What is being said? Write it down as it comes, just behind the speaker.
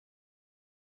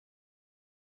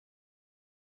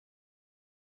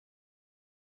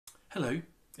Hello,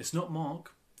 it's not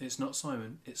Mark, it's not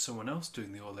Simon, it's someone else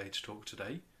doing the All Age talk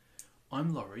today.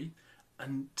 I'm Laurie,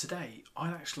 and today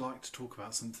I'd actually like to talk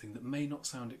about something that may not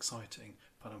sound exciting,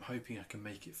 but I'm hoping I can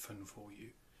make it fun for you.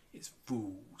 It's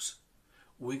rules.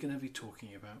 We're going to be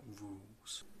talking about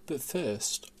rules. But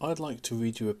first, I'd like to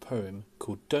read you a poem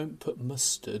called Don't Put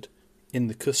Mustard in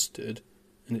the Custard,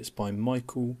 and it's by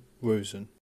Michael Rosen.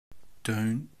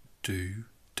 Don't do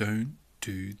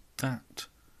that.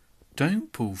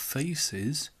 Don't pull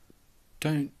faces.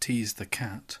 Don't tease the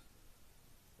cat.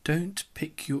 Don't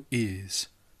pick your ears.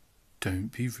 Don't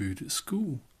be rude at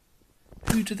school.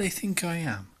 Who do they think I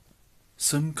am?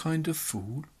 Some kind of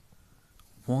fool?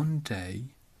 One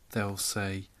day they'll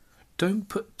say, don't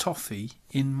put toffee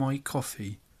in my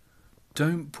coffee.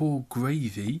 Don't pour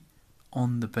gravy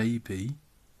on the baby.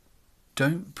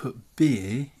 Don't put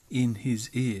beer in his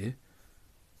ear.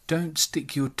 Don't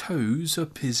stick your toes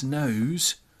up his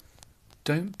nose.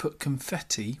 Don't put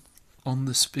confetti on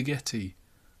the spaghetti,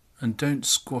 and don't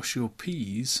squash your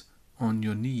peas on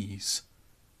your knees.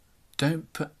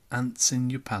 Don't put ants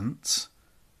in your pants.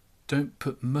 Don't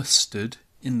put mustard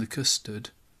in the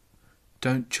custard.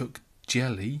 Don't chuck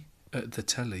jelly at the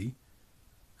telly,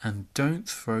 and don't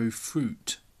throw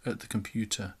fruit at the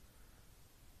computer.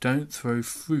 Don't throw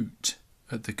fruit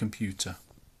at the computer.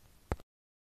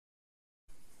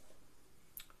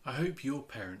 I hope your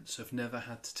parents have never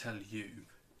had to tell you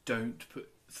don't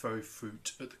throw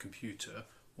fruit at the computer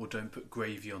or don't put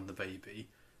gravy on the baby.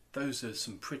 Those are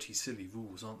some pretty silly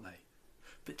rules, aren't they?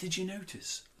 But did you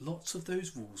notice lots of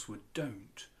those rules were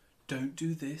don't. Don't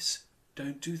do this,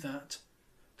 don't do that.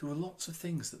 There were lots of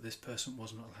things that this person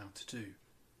wasn't allowed to do.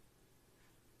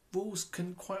 Rules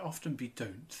can quite often be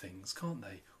don't things, can't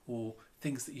they? Or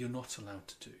things that you're not allowed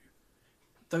to do.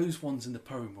 Those ones in the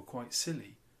poem were quite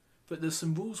silly. But there's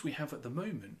some rules we have at the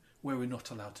moment where we're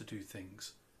not allowed to do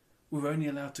things. We're only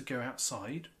allowed to go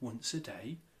outside once a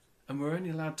day, and we're only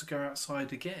allowed to go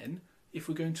outside again if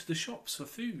we're going to the shops for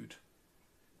food.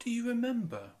 Do you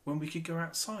remember when we could go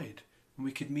outside and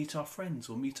we could meet our friends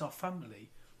or meet our family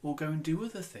or go and do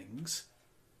other things?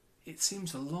 It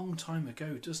seems a long time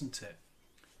ago, doesn't it?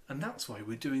 And that's why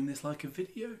we're doing this like a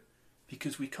video,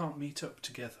 because we can't meet up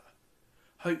together.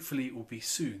 Hopefully it will be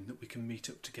soon that we can meet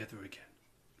up together again.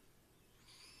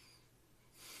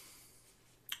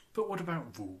 But what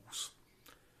about rules?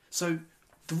 So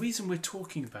the reason we're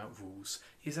talking about rules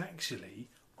is actually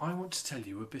I want to tell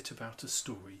you a bit about a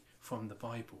story from the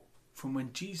Bible, from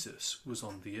when Jesus was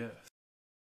on the earth.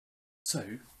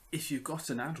 So if you've got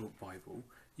an adult Bible,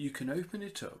 you can open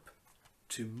it up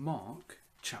to Mark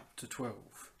chapter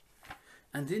 12.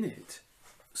 And in it,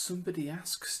 somebody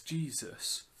asks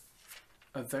Jesus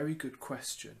a very good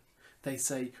question. They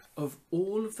say, of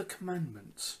all of the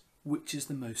commandments, which is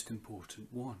the most important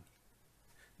one?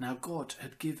 Now God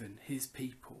had given his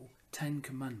people 10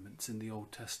 commandments in the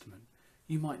Old Testament.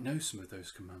 You might know some of those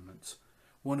commandments.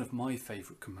 One of my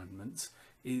favourite commandments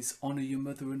is honour your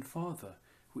mother and father,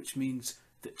 which means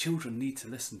that children need to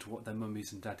listen to what their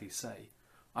mummies and daddies say.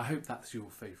 I hope that's your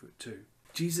favourite too.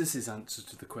 Jesus' answer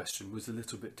to the question was a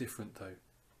little bit different though.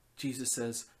 Jesus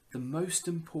says, the most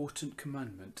important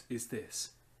commandment is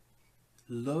this: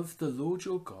 love the Lord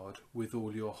your God with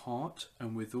all your heart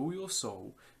and with all your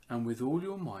soul and with all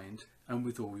your mind and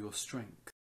with all your strength.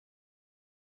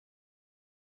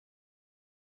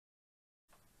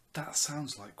 That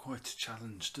sounds like quite a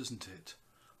challenge, doesn't it?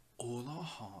 All our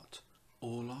heart,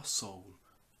 all our soul,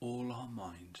 all our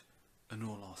mind and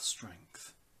all our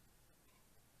strength.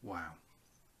 Wow.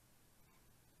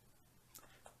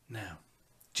 Now,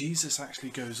 Jesus actually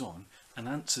goes on and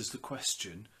answers the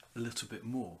question a little bit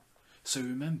more. So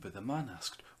remember, the man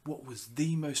asked, what was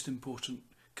the most important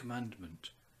commandment?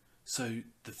 So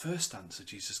the first answer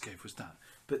Jesus gave was that.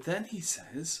 But then he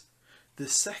says, the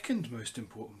second most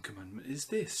important commandment is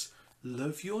this: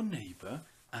 love your neighbour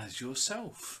as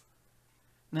yourself.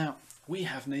 Now, we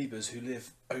have neighbours who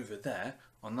live over there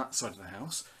on that side of the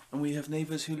house, and we have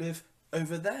neighbours who live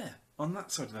over there on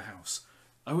that side of the house.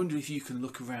 I wonder if you can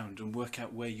look around and work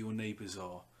out where your neighbours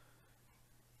are.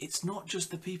 It's not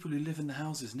just the people who live in the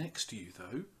houses next to you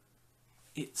though.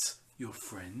 It's your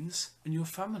friends and your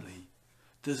family.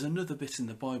 There's another bit in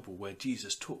the Bible where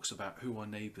Jesus talks about who our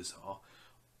neighbours are.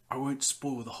 I won't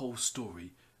spoil the whole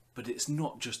story, but it's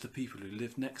not just the people who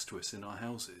live next to us in our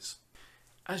houses.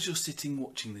 As you're sitting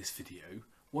watching this video,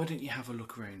 why don't you have a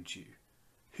look around you?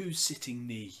 Who's sitting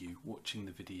near you watching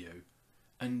the video?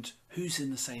 And who's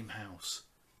in the same house?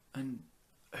 And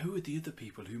who are the other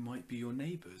people who might be your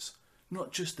neighbours?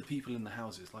 Not just the people in the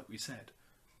houses, like we said.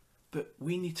 But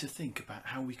we need to think about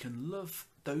how we can love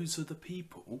those other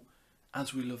people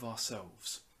as we love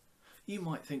ourselves. You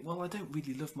might think, well, I don't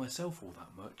really love myself all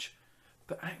that much.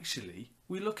 But actually,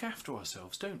 we look after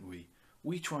ourselves, don't we?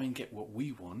 We try and get what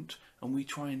we want, and we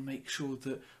try and make sure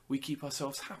that we keep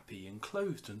ourselves happy and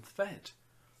clothed and fed.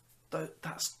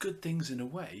 That's good things in a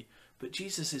way, but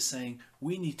Jesus is saying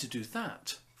we need to do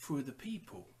that for other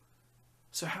people.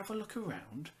 So have a look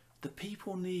around, the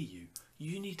people near you.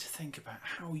 You need to think about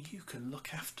how you can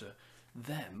look after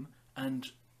them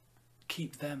and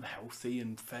keep them healthy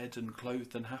and fed and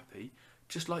clothed and happy,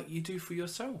 just like you do for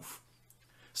yourself.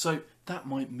 So that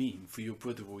might mean for your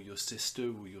brother or your sister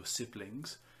or your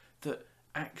siblings that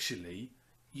actually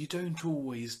you don't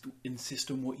always insist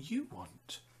on what you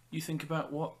want. You think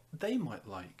about what they might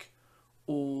like,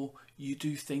 or you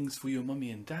do things for your mummy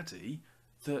and daddy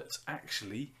that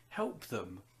actually help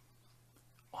them.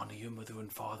 Honour your mother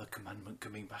and father commandment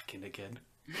coming back in again.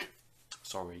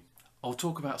 Sorry, I'll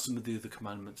talk about some of the other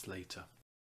commandments later.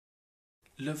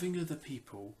 Loving other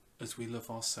people as we love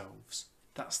ourselves.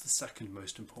 That's the second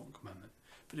most important commandment.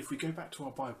 But if we go back to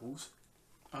our Bibles,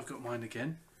 I've got mine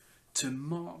again, to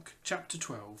Mark chapter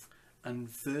 12 and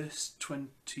verse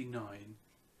 29,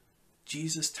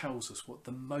 Jesus tells us what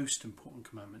the most important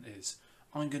commandment is.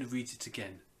 I'm going to read it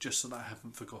again, just so that I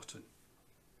haven't forgotten.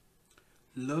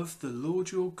 Love the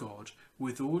Lord your God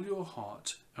with all your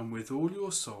heart and with all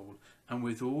your soul and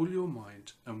with all your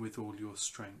mind and with all your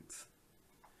strength.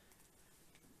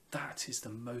 That is the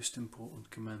most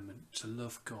important commandment, to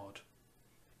love God.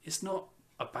 It's not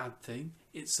a bad thing,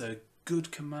 it's a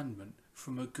good commandment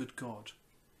from a good God.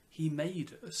 He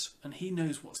made us and he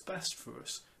knows what's best for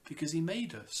us because he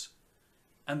made us.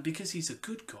 And because he's a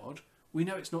good God, we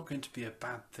know it's not going to be a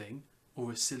bad thing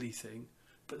or a silly thing,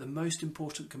 but the most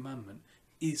important commandment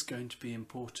is going to be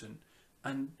important,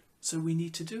 and so we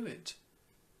need to do it.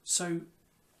 So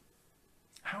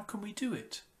how can we do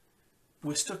it?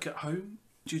 We're stuck at home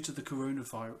due to the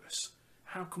coronavirus.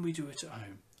 How can we do it at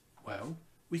home? Well,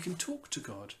 we can talk to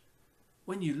God.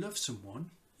 When you love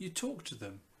someone, you talk to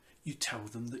them. You tell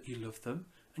them that you love them,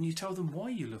 and you tell them why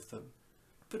you love them.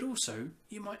 But also,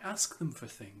 you might ask them for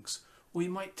things, or you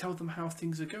might tell them how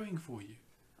things are going for you.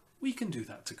 We can do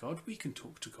that to God. We can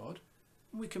talk to God,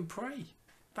 and we can pray.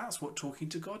 That's what talking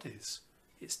to God is.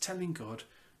 It's telling God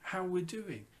how we're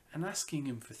doing and asking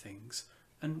him for things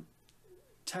and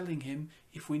telling him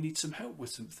if we need some help with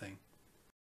something.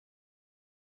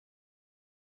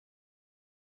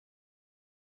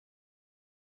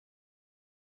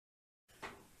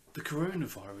 The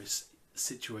coronavirus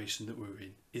situation that we're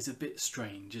in is a bit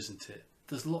strange, isn't it?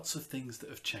 There's lots of things that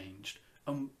have changed,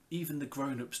 and even the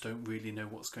grown-ups don't really know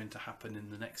what's going to happen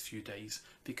in the next few days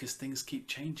because things keep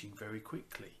changing very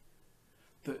quickly.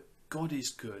 But God is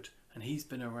good, and he's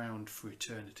been around for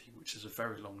eternity, which is a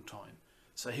very long time.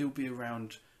 So he'll be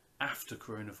around after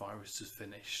coronavirus is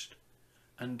finished.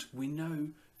 And we know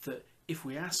that if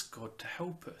we ask God to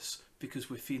help us because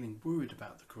we're feeling worried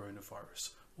about the coronavirus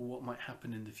or what might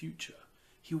happen in the future,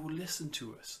 he will listen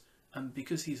to us. And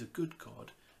because he's a good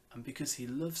God, and because he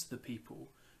loves the people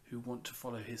who want to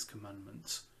follow his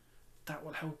commandments, that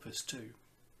will help us too.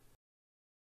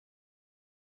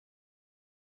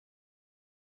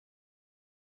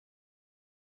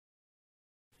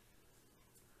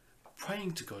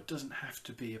 Praying to God doesn't have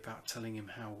to be about telling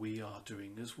him how we are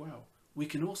doing as well. We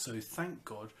can also thank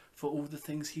God for all the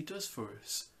things he does for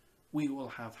us. We will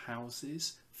have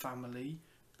houses, family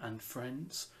and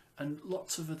friends and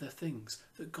lots of other things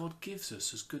that God gives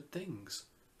us as good things.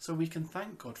 So we can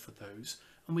thank God for those,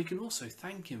 and we can also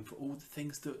thank him for all the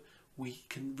things that we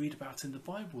can read about in the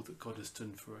Bible that God has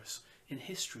done for us in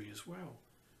history as well.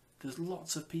 There's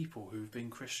lots of people who've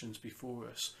been Christians before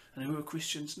us and who are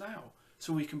Christians now.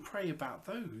 So we can pray about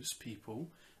those people,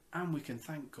 and we can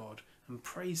thank God and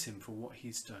praise him for what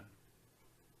he's done.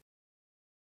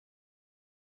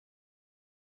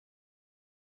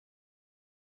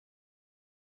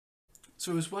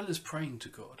 So as well as praying to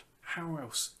God, how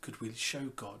else could we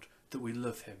show God that we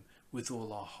love him with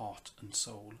all our heart and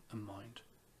soul and mind?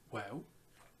 Well,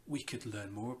 we could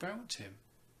learn more about him.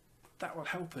 That will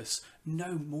help us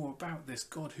know more about this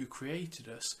God who created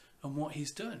us and what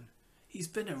he's done. He's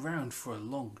been around for a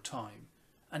long time,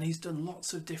 and he's done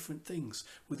lots of different things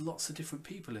with lots of different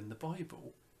people in the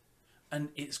Bible. And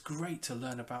it's great to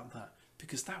learn about that,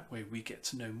 because that way we get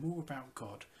to know more about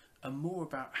God and more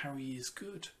about how he is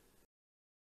good.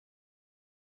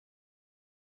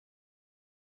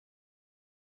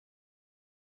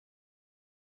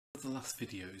 For the last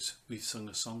videos, we've sung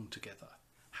a song together.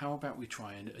 How about we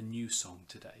try a new song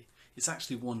today? It's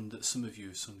actually one that some of you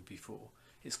have sung before.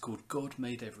 It's called God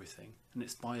Made Everything, and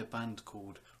it's by a band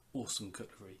called Awesome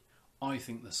Cutlery. I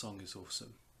think the song is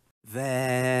awesome.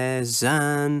 There's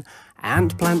an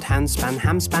ant, plant, handspan,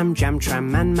 ham, spam, jam,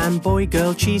 tram, man, boy,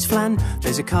 girl, cheese, flan.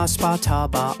 There's a car, spa, tar,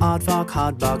 bar, aardvark,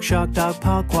 hardbark, shark, dog,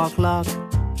 park, walk, lark.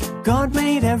 God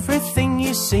made everything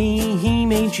you see. He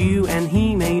made you and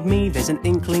he made me. There's an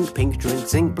ink, link, pink drink,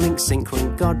 zinc, blink, sync,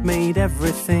 wink. God made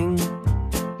everything.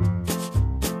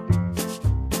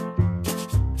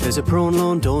 There's a prawn,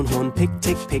 lawn, dawn, horn, pig,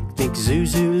 tick, picnic, zoo,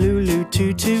 zoo, lulu,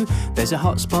 tutu. There's a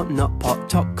hot spot, not pot,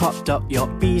 top, cot, dot,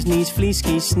 yacht, bees, knees, flea,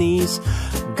 ski, sneeze.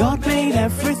 God made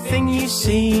everything you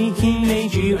see. He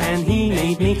made you and he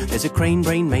made me. There's a crane,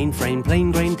 brain, mainframe,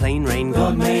 plain grain, plain rain.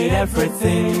 God made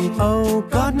everything. Oh,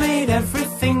 God made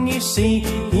everything you see.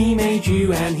 He made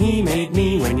you and he made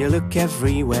me. When you look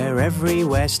everywhere,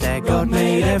 everywhere stare. God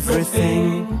made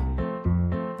everything.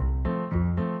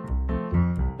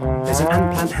 There's an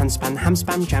ant, plant, handspan, ham,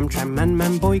 spam, jam, tram,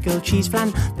 man, boy, girl, cheese,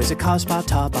 flan. There's a car, spa,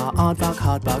 tar, bar, aardvark,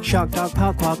 hardbark, shark, dog,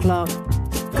 park, walk, lark.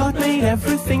 God made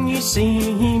everything you see.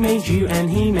 He made you and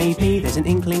he made me. There's an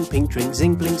ink, link, pink drink,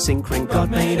 zinc, blink, sync, ring.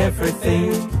 God made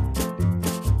everything.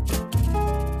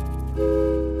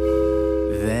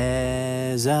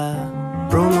 There's a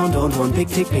prawn, lawn, dawn, horn, pig,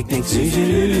 tick, picnic, zoo, zoo,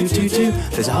 lulu, tutu.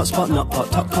 There's a hot spot, not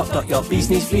pot, top, cop, dot, yacht, bee,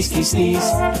 sneeze, flea, ski,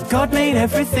 sneeze. God made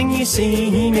everything you see.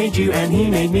 He made you and he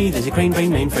made me. There's a crane,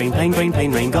 brain, mainframe, plain grain,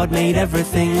 plain rain. God made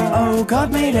everything. Oh,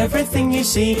 God made everything you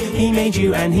see. He made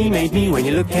you and he made me. When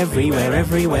you look everywhere,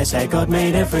 everywhere say God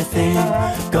made everything.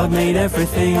 God made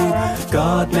everything.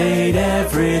 God made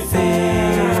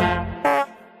everything.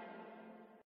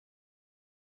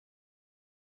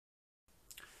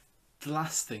 The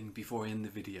last thing before I end the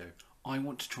video, I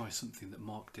want to try something that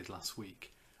Mark did last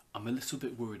week. I'm a little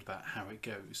bit worried about how it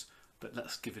goes, but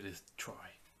let's give it a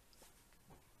try.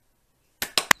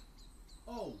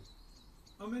 Oh,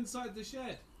 I'm inside the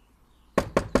shed.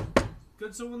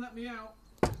 Could someone let me out?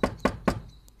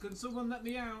 Could someone let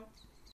me out?